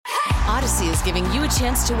Odyssey is giving you a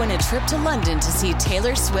chance to win a trip to London to see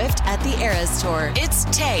Taylor Swift at the Eras Tour. It's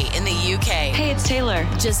Tay in the UK. Hey, it's Taylor.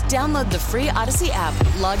 Just download the free Odyssey app,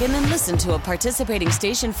 log in and listen to a participating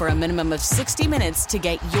station for a minimum of 60 minutes to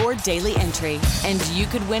get your daily entry. And you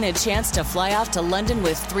could win a chance to fly off to London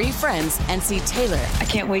with 3 friends and see Taylor. I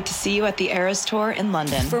can't wait to see you at the Eras Tour in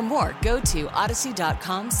London. For more, go to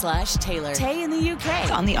odyssey.com/Taylor. Tay in the UK.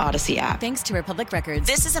 It's on the Odyssey app. Thanks to Republic Records.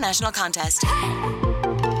 This is a national contest.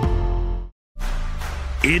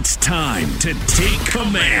 It's time to take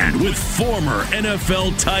command with former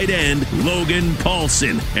NFL tight end Logan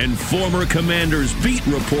Paulsen and former Commanders beat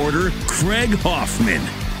reporter Craig Hoffman.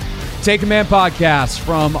 Take Command podcast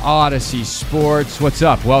from Odyssey Sports. What's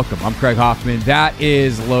up? Welcome. I'm Craig Hoffman. That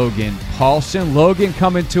is Logan Paulsen. Logan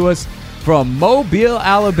coming to us from Mobile,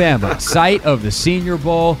 Alabama, site of the Senior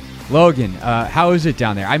Bowl. Logan, how is it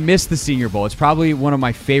down there? I missed the Senior Bowl. It's probably one of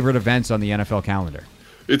my favorite events on the NFL calendar.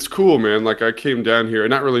 It's cool, man. Like, I came down here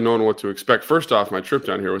not really knowing what to expect. First off, my trip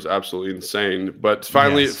down here was absolutely insane, but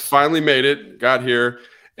finally made it, got here,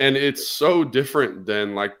 and it's so different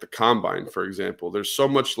than like the combine, for example. There's so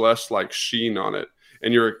much less like sheen on it,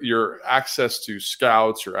 and your access to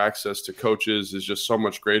scouts, your access to coaches is just so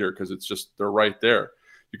much greater because it's just they're right there.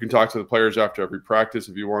 You can talk to the players after every practice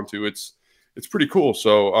if you want to. It's pretty cool.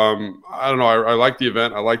 So I don't know. I like the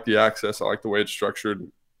event. I like the access. I like the way it's structured,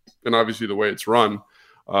 and obviously the way it's run.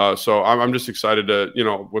 So I'm just excited to,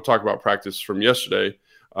 we'll talk about practice from yesterday,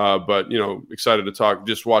 but, excited to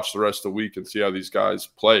just watch the rest of the week and see how these guys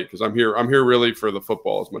play. Cause I'm here really for the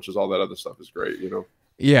football as much as all that other stuff is great,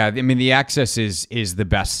 Yeah, I mean, the access is the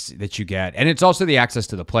best that you get. And it's also the access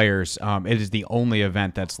to the players. It is the only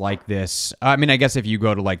event that's like this. I mean, I guess if you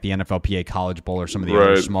go to like the NFLPA College Bowl or some of the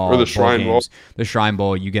other small or the Shrine Bowl, the Shrine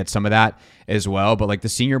Bowl, you get some of that as well. But like the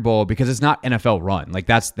Senior Bowl, because it's not NFL run, like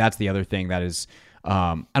that's the other thing that is,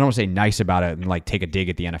 I don't want to say nice about it and like take a dig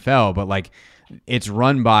at the NFL, but like it's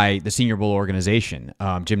run by the Senior Bowl organization.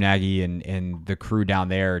 Jim Nagy and the crew down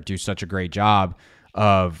there do such a great job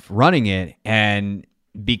of running it. And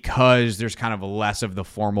because there's kind of less of the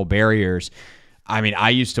formal barriers, I mean,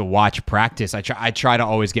 I used to watch practice. I try to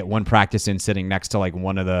always get one practice in sitting next to like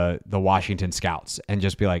one of the Washington scouts and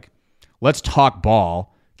just be like, let's talk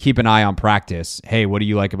ball. Keep an eye on practice. Hey, what do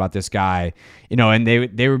you like about this guy? And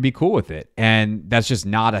they would be cool with it. And that's just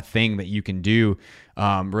not a thing that you can do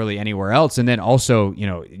really anywhere else. And then also,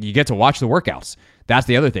 you get to watch the workouts. That's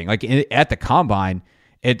the other thing. Like at the combine,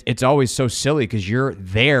 it's always so silly because you're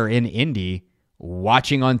there in Indy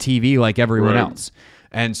watching on TV like everyone else.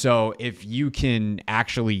 And so if you can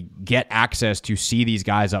actually get access to see these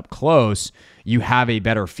guys up close, you have a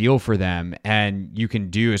better feel for them, and you can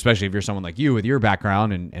do, especially if you're someone like you with your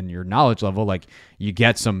background and your knowledge level, like you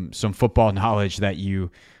get some football knowledge that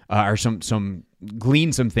you or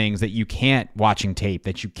glean some things that you can't watching tape,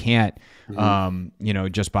 that you can't,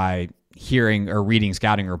 just by hearing or reading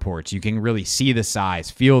scouting reports. You can really see the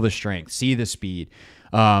size, feel the strength, see the speed.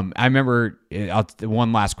 I remember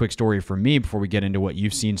one last quick story from me before we get into what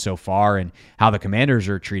you've seen so far and how the Commanders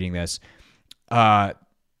are treating this.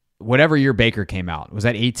 Whatever year Baker came out, was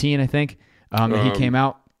that 18? I think that he came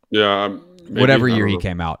out. Yeah, whatever year he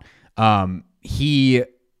came out, he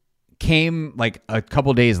came like a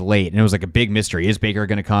couple days late, and it was like a big mystery. Is Baker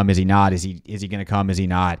going to come? Is he not? Is he going to come? Is he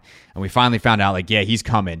not? And we finally found out, like, yeah, he's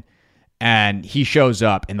coming, and he shows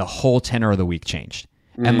up, and the whole tenor of the week changed.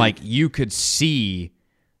 And like you could see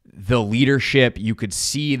the leadership, you could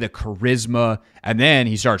see the charisma, and then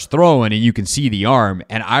he starts throwing and you can see the arm.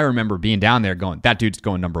 And I remember being down there going, that dude's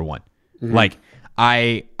going number one. Like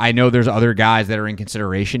I know there's other guys that are in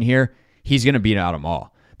consideration here. He's going to beat out them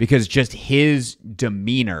all because just his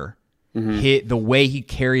demeanor, the way he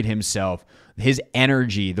carried himself, his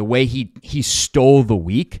energy, the way he stole the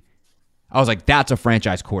week. I was like, that's a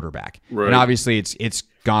franchise quarterback. Right. And obviously it's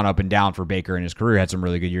gone up and down for Baker in his career. Had some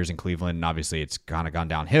really good years in Cleveland, and obviously it's kind of gone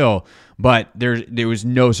downhill. But there was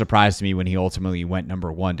no surprise to me when he ultimately went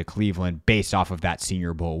number one to Cleveland based off of that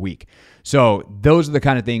Senior Bowl week. So those are the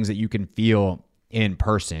kind of things that you can feel in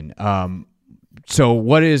person. So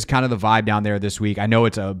what is kind of the vibe down there this week? I know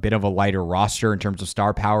it's a bit of a lighter roster in terms of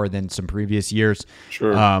star power than some previous years.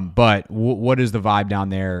 Sure. But what is the vibe down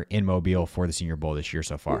there in Mobile for the Senior Bowl this year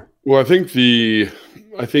so far? Well, I think the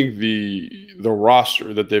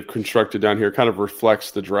roster that they've constructed down here kind of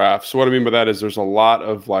reflects the draft. So what I mean by that is there's a lot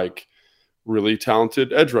of like really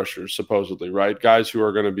talented edge rushers, supposedly, right? Guys who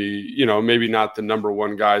are going to be, maybe not the number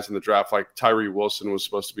one guys in the draft. Like Tyree Wilson was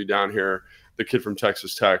supposed to be down here. The kid from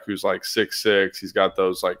Texas Tech who's like 6'6", he's got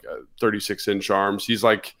those like 36-inch arms. He's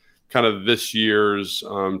like kind of this year's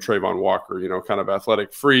Trayvon Walker, kind of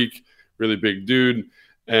athletic freak, really big dude.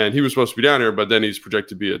 And he was supposed to be down here, but then he's projected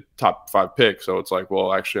to be a top 5 pick. So it's like,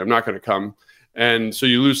 well, actually, I'm not going to come. And so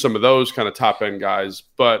you lose some of those kind of top end guys.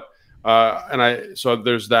 But so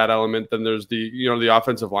there's that element. Then there's the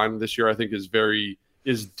offensive line this year, I think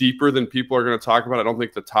is deeper than people are going to talk about. I don't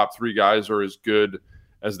think the top 3 guys are as good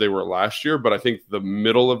as they were last year, but I think the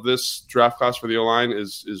middle of this draft class for the O-line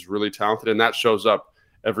is really talented, and that shows up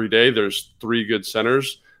every day. There's 3 good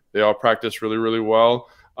centers. They all practice really, really well.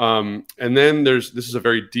 And then this is a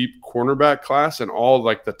very deep cornerback class, and all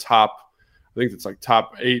like the top, I think it's like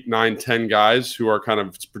top 8, 9, 10 guys who are kind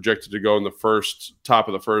of projected to go in the top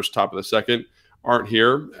of the second aren't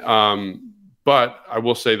here. But I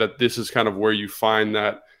will say that this is kind of where you find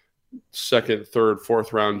that second, third,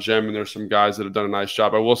 fourth round gem, and there's some guys that have done a nice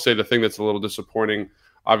job. I will say the thing that's a little disappointing,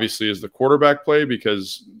 obviously, is the quarterback play,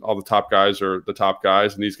 because all the top guys are the top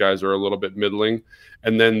guys, and these guys are a little bit middling.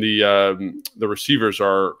 And then the receivers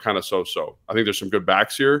are kind of so-so. I think there's some good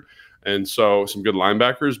backs here, and so some good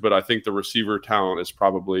linebackers, but I think the receiver talent is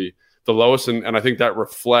probably the lowest, and I think that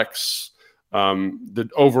reflects the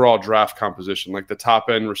overall draft composition. Like the top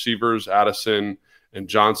end receivers, Addison and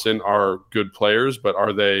Johnson, are good players, but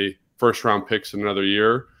are they first round picks in another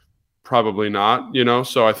year? Probably not.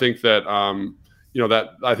 So I think that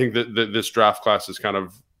I think that this draft class is kind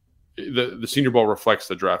of the Senior Bowl reflects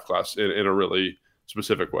the draft class in a really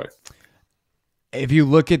specific way. If you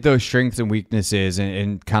look at those strengths and weaknesses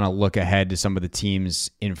and kind of look ahead to some of the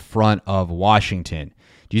teams in front of Washington,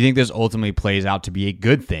 do you think this ultimately plays out to be a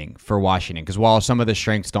good thing for Washington? Because while some of the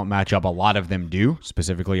strengths don't match up, a lot of them do,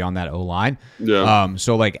 specifically on that O-line. Yeah.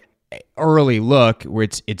 So like early look, where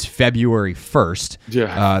it's February 1st.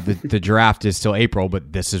 Yeah. The draft is still April,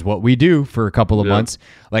 but this is what we do for a couple of months.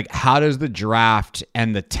 Like, how does the draft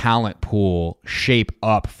and the talent pool shape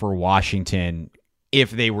up for Washington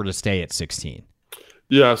if they were to stay at 16?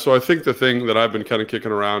 Yeah, so I think the thing that I've been kind of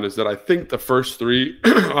kicking around is that I think the first 3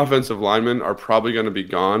 offensive linemen are probably going to be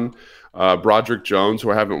gone. Broderick Jones,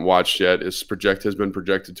 who I haven't watched yet, has been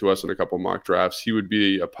projected to us in a couple mock drafts. He would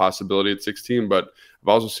be a possibility at 16, but I've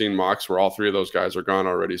also seen mocks where all 3 of those guys are gone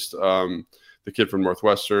already. The kid from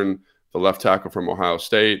Northwestern, the left tackle from Ohio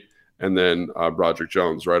State, and then Broderick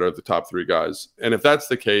Jones, right, are the top 3 guys. And if that's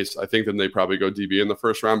the case, I think then they probably go DB in the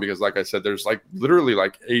first round, because like I said, there's like literally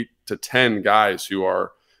like 8 to 10 guys who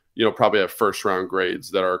are, probably have first round grades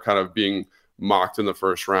that are kind of being mocked in the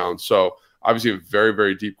first round. So obviously a very,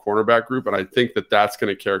 very deep cornerback group. And I think that that's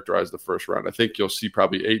going to characterize the first round. I think you'll see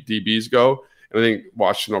probably 8 DBs go. And I think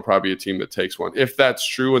Washington will probably be a team that takes one. If that's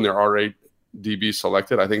true and there are 8 DBs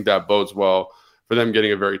selected, I think that bodes well for them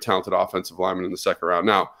getting a very talented offensive lineman in the second round.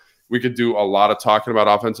 Now, we could do a lot of talking about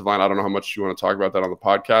offensive line. I don't know how much you want to talk about that on the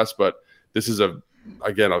podcast, but this is a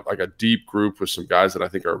deep group with some guys that I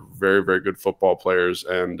think are very, very good football players.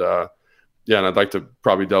 And and I'd like to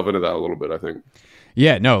probably delve into that a little bit, I think.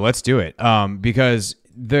 Yeah, no, let's do it. Because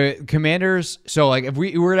the Commanders, so like if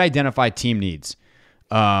we were to identify team needs,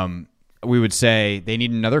 we would say they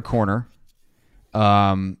need another corner.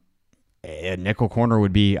 A nickel corner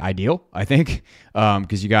would be ideal, I think,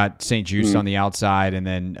 because you got St. Juste on the outside, and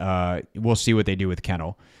then we'll see what they do with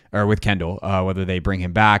Kendall, whether they bring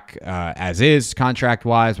him back as is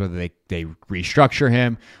contract-wise, whether they restructure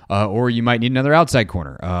him, or you might need another outside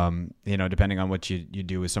corner, depending on what you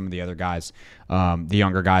do with some of the other guys, the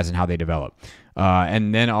younger guys, and how they develop.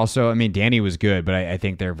 And then also, I mean, Danny was good, but I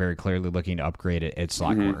think they're very clearly looking to upgrade it at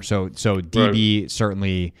slot corner. So DB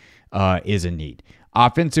certainly is a need.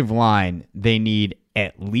 Offensive line, they need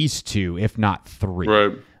at least 2, if not 3.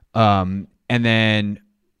 Right. And then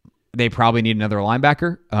they probably need another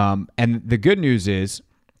linebacker. And the good news is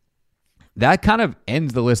that kind of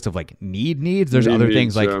ends the list of like needs. There's other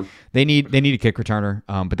things like they need a kick returner,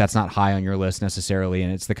 but that's not high on your list necessarily.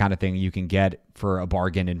 And it's the kind of thing you can get for a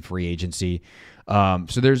bargain in free agency.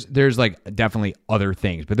 So there's like definitely other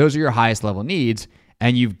things, but those are your highest level needs.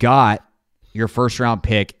 And you've got your first round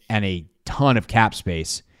pick and a ton of cap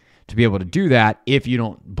space to be able to do that if you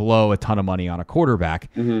don't blow a ton of money on a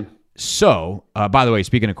quarterback. Mm-hmm. So, by the way,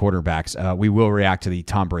 speaking of quarterbacks, we will react to the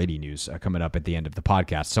Tom Brady news coming up at the end of the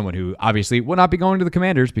podcast. Someone who obviously will not be going to the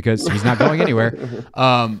Commanders because he's not going anywhere.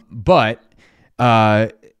 But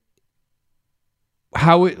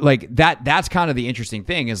how it, like that's kind of the interesting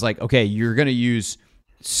thing is like, okay, you're going to use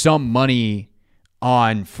some money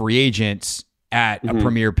on free agents at a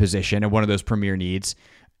premier position and one of those premier needs.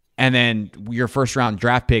 And then your first round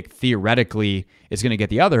draft pick theoretically is going to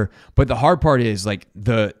get the other. But the hard part is like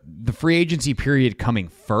the free agency period coming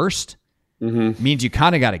first means you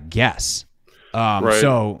kind of got to guess. Right.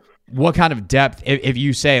 So what kind of depth, if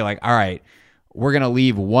you say like, all right, we're going to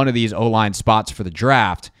leave one of these O-line spots for the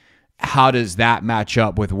draft, how does that match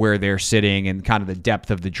up with where they're sitting and kind of the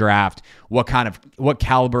depth of the draft? What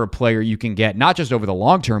caliber of player you can get, not just over the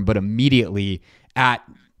long term, but immediately at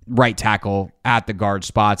right tackle, at the guard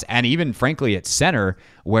spots, and even frankly at center,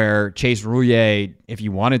 where Chase Roullier, if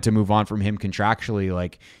you wanted to move on from him contractually,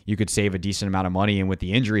 like you could save a decent amount of money. And with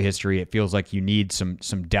the injury history, it feels like you need some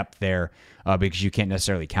depth there because you can't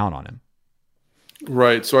necessarily count on him.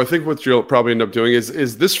 Right. So I think what you'll probably end up doing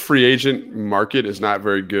is this free agent market is not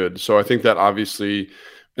very good. So I think that obviously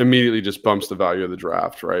immediately just bumps the value of the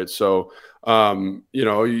draft, right? So,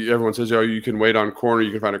 everyone says, you can wait on corner,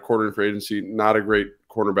 you can find a corner in free agency. Not a great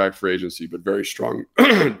cornerback free agency, but very strong.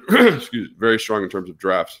 Very strong in terms of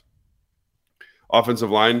drafts.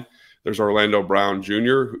 Offensive line, there's Orlando Brown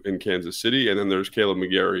Jr. in Kansas City, and then there's Caleb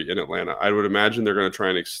McGarry in Atlanta. I would imagine they're going to try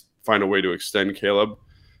and find a way to extend Caleb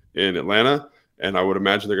in Atlanta. And I would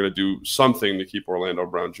imagine they're going to do something to keep Orlando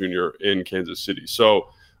Brown Jr. in Kansas City. So,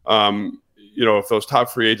 if those top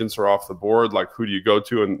free agents are off the board, like who do you go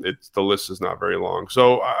to? And the list is not very long.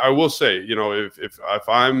 So I will say, if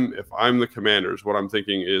I'm the Commanders, what I'm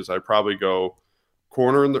thinking is I probably go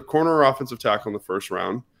corner or offensive tackle in the first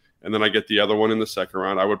round, and then I get the other one in the second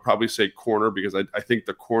round. I would probably say corner because I think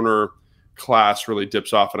the corner class really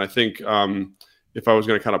dips off, and I think. If I was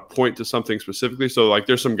going to kind of point to something specifically. So like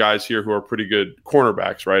there's some guys here who are pretty good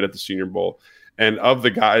cornerbacks, right, at the Senior Bowl. And of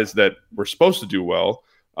the guys that were supposed to do well,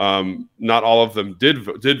 not all of them did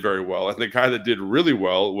very well. And the guy that did really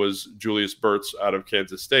well was Julius Burtz out of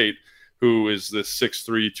Kansas State, who is this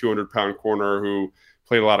 6'3", 200-pound corner who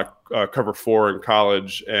played a lot of cover 4 in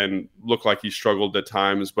college and looked like he struggled at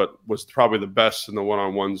times, but was probably the best in the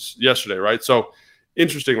one-on-ones yesterday, right? So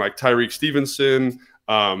interesting, like Tyreek Stevenson,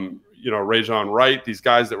 Rajon Wright, these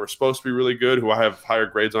guys that were supposed to be really good, who I have higher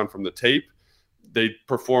grades on from the tape, they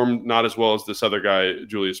performed not as well as this other guy,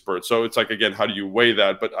 Julius Burtz. So it's like, again, how do you weigh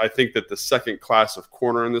that? But I think that the second class of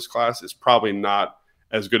corner in this class is probably not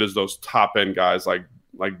as good as those top-end guys like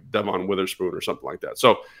Devon Witherspoon or something like that.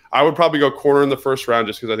 So I would probably go corner in the first round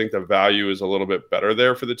just because I think the value is a little bit better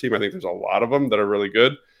there for the team. I think there's a lot of them that are really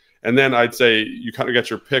good. And then I'd say you kind of get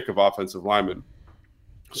your pick of offensive linemen.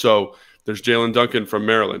 So there's Jalen Duncan from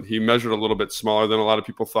Maryland. He measured a little bit smaller than a lot of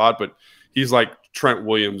people thought, but he's like Trent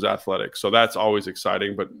Williams athletic. So that's always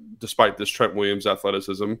exciting. But despite this Trent Williams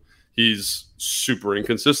athleticism, he's super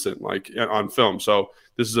inconsistent, like on film. So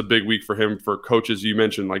this is a big week for him, for coaches. You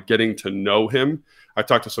mentioned like getting to know him. I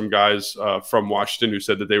talked to some guys from Washington who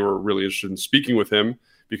said that they were really interested in speaking with him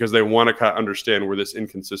because they want to kind of understand where this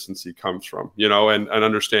inconsistency comes from, and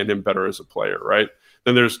understand him better as a player, right?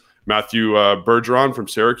 Then there's Matthew Bergeron from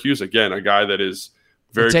Syracuse. Again, a guy that is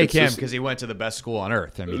very take consistent. him because he went to the best school on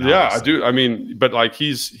earth. I mean, yeah, honestly. I do. I mean, but like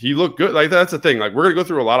he looked good. Like that's the thing. Like we're gonna go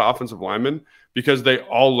through a lot of offensive linemen because they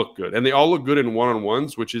all look good, and they all look good in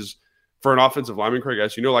one-on-ones, which is for an offensive lineman, Craig,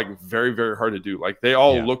 as like very, very hard to do. Like they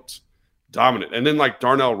all looked dominant. And then like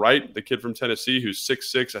Darnell Wright, the kid from Tennessee, who's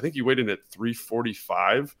 6'6", I think he weighed in at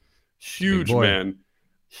 345. Huge man.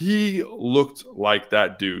 He looked like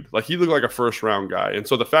that dude. Like he looked like a first-round guy. And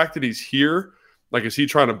so the fact that he's here, like is he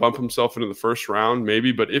trying to bump himself into the first round?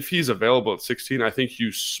 Maybe. But if he's available at 16, I think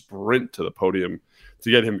you sprint to the podium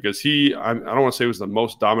to get him because I don't want to say he was the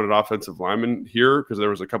most dominant offensive lineman here because there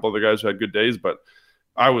was a couple other guys who had good days, but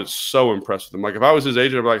I was so impressed with him. Like if I was his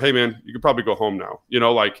agent, I'd be like, hey man, you could probably go home now.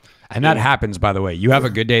 And that happens, by the way. You have a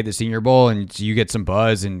good day at the Senior Bowl and you get some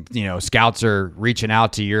buzz and scouts are reaching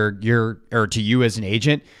out to to you as an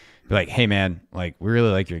agent. Be like, hey man, like we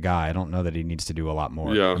really like your guy. I don't know that he needs to do a lot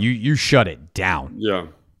more. Yeah. You shut it down. Yeah.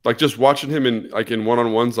 Like just watching him in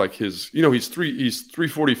one-on-ones, like he's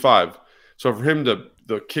 345. So for him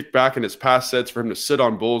to kick back in his pass sets, for him to sit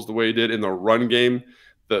on bulls the way he did in the run game,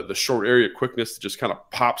 the short area quickness to just kind of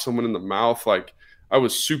pop someone in the mouth. Like I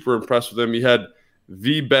was super impressed with him. He had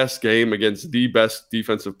the best game against the best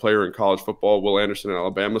defensive player in college football, Will Anderson in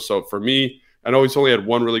Alabama. So for me, I know he's only had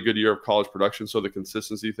one really good year of college production. So the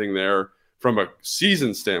consistency thing there from a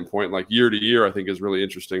season standpoint, like year to year, I think is really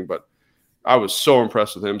interesting, but I was so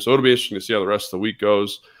impressed with him. So it'll be interesting to see how the rest of the week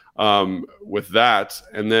goes with that.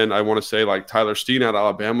 And then I want to say like Tyler Steen out of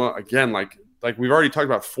Alabama, again, like we've already talked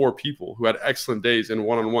about 4 people who had excellent days in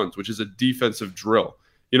one-on-ones, which is a defensive drill.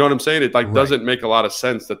 You know what I'm saying? It doesn't make a lot of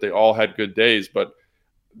sense that they all had good days, but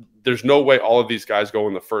there's no way all of these guys go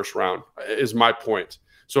in the first round is my point.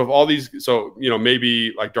 So if all these,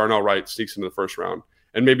 maybe like Darnell Wright sneaks into the first round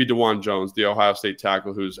and maybe DeJuan Jones, the Ohio State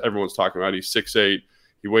tackle, who's everyone's talking about. He's 6'8".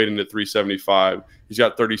 He weighed in at 375. He's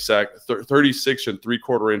got 36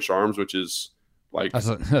 3/4-inch arms, which is like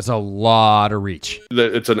that's a lot of reach.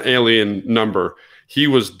 It's an alien number. He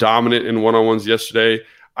was dominant in one-on-ones yesterday.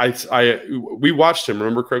 we watched him.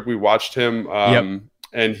 Remember, Craig? We watched him.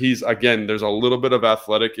 And he's, again, there's a little bit of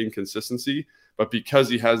athletic inconsistency, but because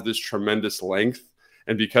he has this tremendous length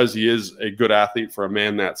and because he is a good athlete for a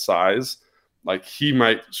man that size, like he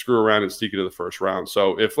might screw around and sneak into the first round.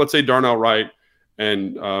 So if, let's say, Darnell Wright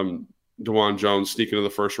and DeJuan Jones sneak into the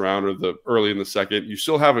first round or the early in the second, you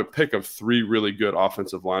still have a pick of 3 really good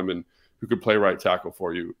offensive linemen who could play right tackle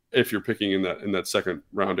for you if you're picking in that second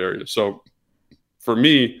round area. So for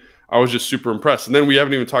me, I was just super impressed. And then we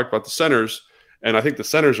haven't even talked about the centers. And I think the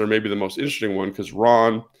centers are maybe the most interesting one because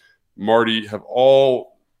Ron, Marty have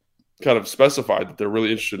all kind of specified that they're really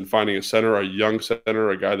interested in finding a center, a young center,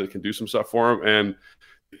 a guy that can do some stuff for them. And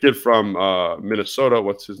the kid from Minnesota,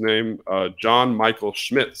 what's his name? John Michael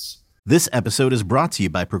Schmitz. This episode is brought to you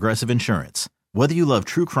by Progressive Insurance. Whether you love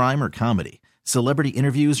true crime or comedy, celebrity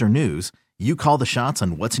interviews or news, you call the shots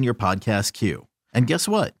on what's in your podcast queue. And guess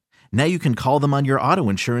what? Now you can call them on your auto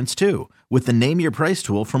insurance too with the Name Your Price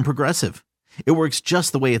tool from Progressive. It works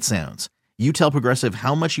just the way it sounds. You tell Progressive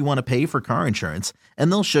how much you want to pay for car insurance,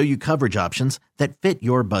 and they'll show you coverage options that fit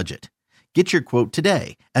your budget. Get your quote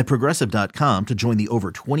today at Progressive.com to join the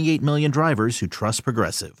over 28 million drivers who trust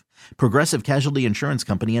Progressive. Progressive Casualty Insurance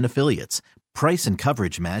Company and Affiliates. Price and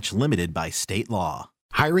coverage match limited by state law.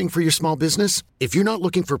 Hiring for your small business? If you're not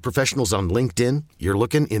looking for professionals on LinkedIn, you're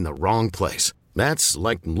looking in the wrong place. That's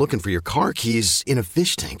like looking for your car keys in a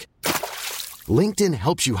fish tank. LinkedIn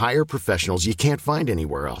helps you hire professionals you can't find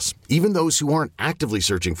anywhere else, even those who aren't actively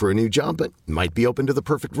searching for a new job but might be open to the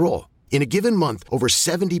perfect role. In a given month, over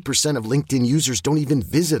 70% of LinkedIn users don't even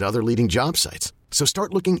visit other leading job sites. So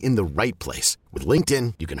start looking in the right place. With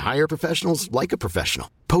LinkedIn, you can hire professionals like a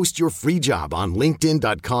professional. Post your free job on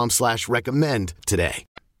linkedin.com/recommend today.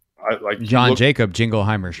 John Jacob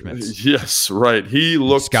Jingleheimer Schmitz. Yes, right. He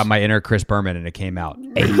looks... got my inner Chris Berman and it came out.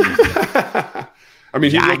 I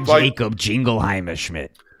mean, he looked like Jacob Jingleheimer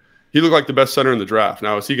Schmidt. He looked like the best center in the draft.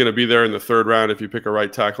 Now, is he going to be there in the third round if you pick a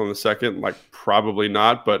right tackle in the second? Like, probably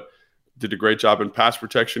not, but did a great job in pass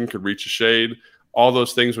protection, could reach a shade, all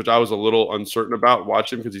those things, which I was a little uncertain about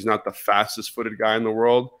watching because he's not the fastest footed guy in the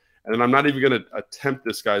world. And then I'm not even going to attempt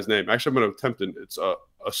this guy's name. Actually, I'm going to attempt it. It's a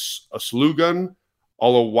Slugan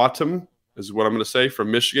Oluwatum is what I'm going to say, from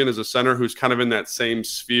Michigan, is a center who's kind of in that same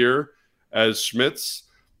sphere as Schmitz.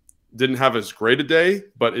 Didn't have as great a day,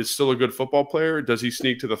 but is still a good football player. Does he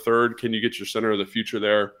sneak to the third? Can you get your center of the future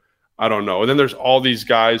there? I don't know. And then there's all these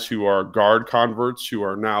guys who are guard converts who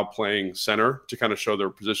are now playing center to kind of show their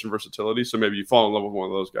position versatility. So maybe you fall in love with one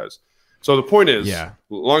of those guys. So the point is,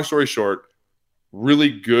 long story short, really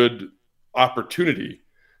good opportunity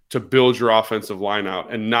to build your offensive line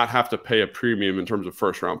out and not have to pay a premium in terms of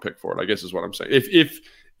first round pick for it, I guess is what I'm saying.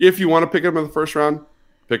 If you want to pick him in the first round,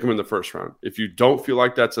 pick him in the first round. If you don't feel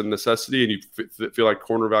like that's a necessity and you feel like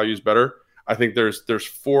corner value is better, I think there's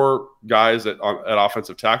 4 guys at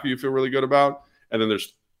offensive tackle you feel really good about, and then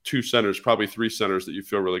there's 2 centers, probably 3 centers that you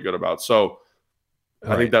feel really good about. So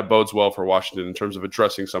I think that bodes well for Washington in terms of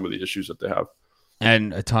addressing some of the issues that they have.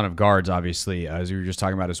 And a ton of guards, obviously, as we were just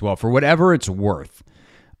talking about as well. For whatever it's worth,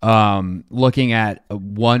 looking at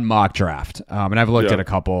one mock draft, and I've looked at a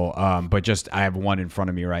couple, but just I have one in front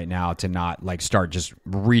of me right now to not like start just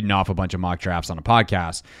reading off a bunch of mock drafts on a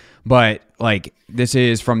podcast. But like this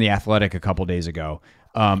is from The Athletic a couple days ago,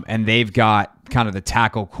 and they've got kind of the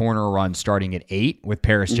tackle corner run starting at 8 with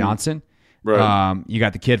Paris Johnson. Right. You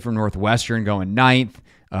got the kid from Northwestern going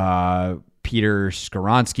 9th. Peter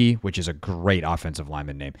Skoronski, which is a great offensive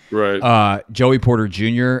lineman name. Right. Joey Porter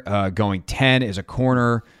Jr. Going 10 is a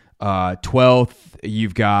corner. 12th,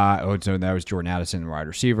 you've got, so that was Jordan Addison, wide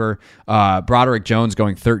receiver. Broderick Jones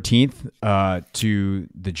going 13th to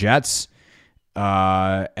the Jets.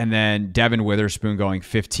 And then Devin Witherspoon going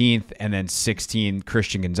 15th, and then 16,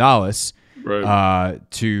 Christian Gonzalez. Right.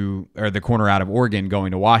 The corner out of Oregon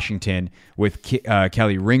going to Washington, with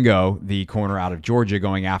Kelly Ringo, the corner out of Georgia,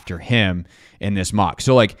 going after him in this mock.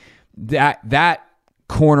 So like that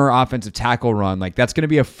corner offensive tackle run, like that's going to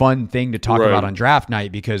be a fun thing to talk about on draft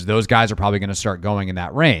night because those guys are probably going to start going in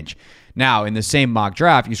that range. Now, in the same mock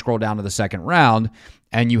draft, you scroll down to the second round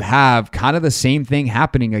and you have kind of the same thing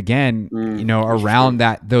happening again, around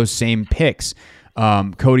those same picks.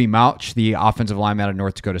 Cody Mauch, the offensive lineman out of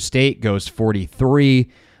North Dakota State, goes 43.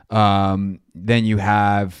 Then you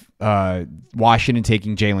have Washington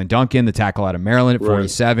taking Jalen Duncan, the tackle out of Maryland, at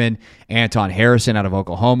 47. Anton Harrison out of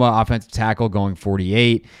Oklahoma, offensive tackle, going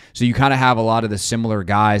 48. So you kind of have a lot of the similar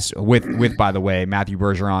guys with by the way, Matthew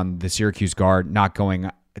Bergeron, the Syracuse guard, not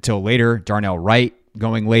going until later. Darnell Wright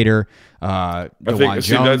going later. DeJuan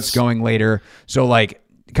Jones going later. So like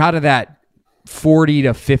kind of that 40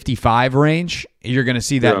 to 55 range, you're going to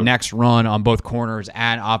see that next run on both corners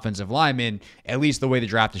and offensive linemen, at least the way the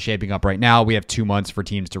draft is shaping up right now. We have 2 months for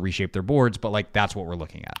teams to reshape their boards, but like that's what we're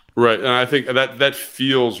looking at. Right. And I think that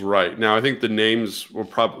feels right. Now, I think the names will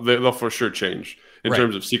they'll for sure change in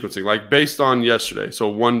terms of sequencing. Like based on yesterday, so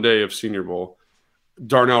one day of Senior Bowl,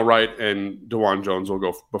 Darnell Wright and DeJuan Jones will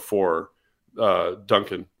go before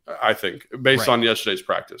Duncan, I think, based on yesterday's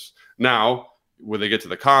practice. Now, when they get to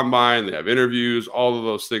the combine, they have interviews, all of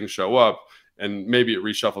those things show up, and maybe it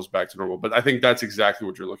reshuffles back to normal. But I think that's exactly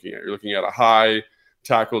what you're looking at. You're looking at a high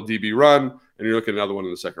tackle DB run, and you're looking at another one in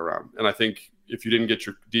the second round. And I think if you didn't get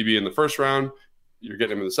your DB in the first round, you're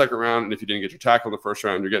getting him in the second round. And if you didn't get your tackle in the first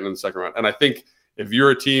round, you're getting him in the second round. And I think if you're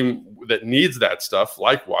a team that needs that stuff,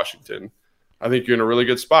 like Washington, I think you're in a really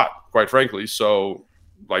good spot, quite frankly. So,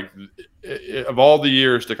 like, of all the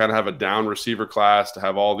years to kind of have a down receiver class, to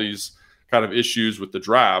have all these kind of issues with the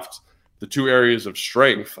draft, the two areas of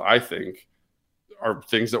strength, I think, are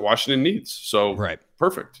things that Washington needs. So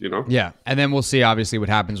perfect, Yeah. And then we'll see obviously what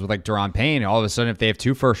happens with like Daron Payne. All of a sudden, if they have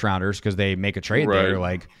 2 first rounders because they make a trade there,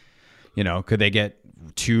 like, could they get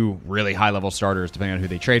 2 really high level starters depending on who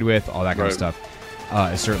they trade with, all that kind of stuff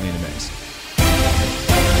is certainly in the mix.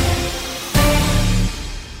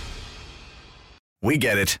 We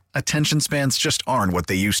get it. Attention spans just aren't what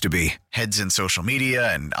they used to be. Heads in social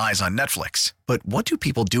media and eyes on Netflix. But what do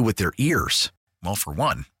people do with their ears? Well, for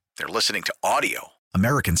one, they're listening to audio.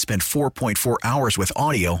 Americans spend 4.4 hours with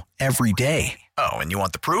audio every day. Oh, and you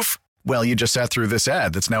want the proof? Well, you just sat through this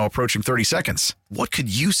ad that's now approaching 30 seconds. What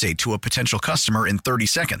could you say to a potential customer in 30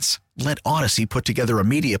 seconds? Let Odyssey put together a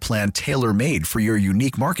media plan tailor-made for your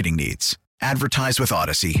unique marketing needs. Advertise with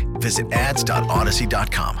Odyssey. Visit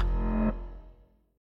ads.odyssey.com.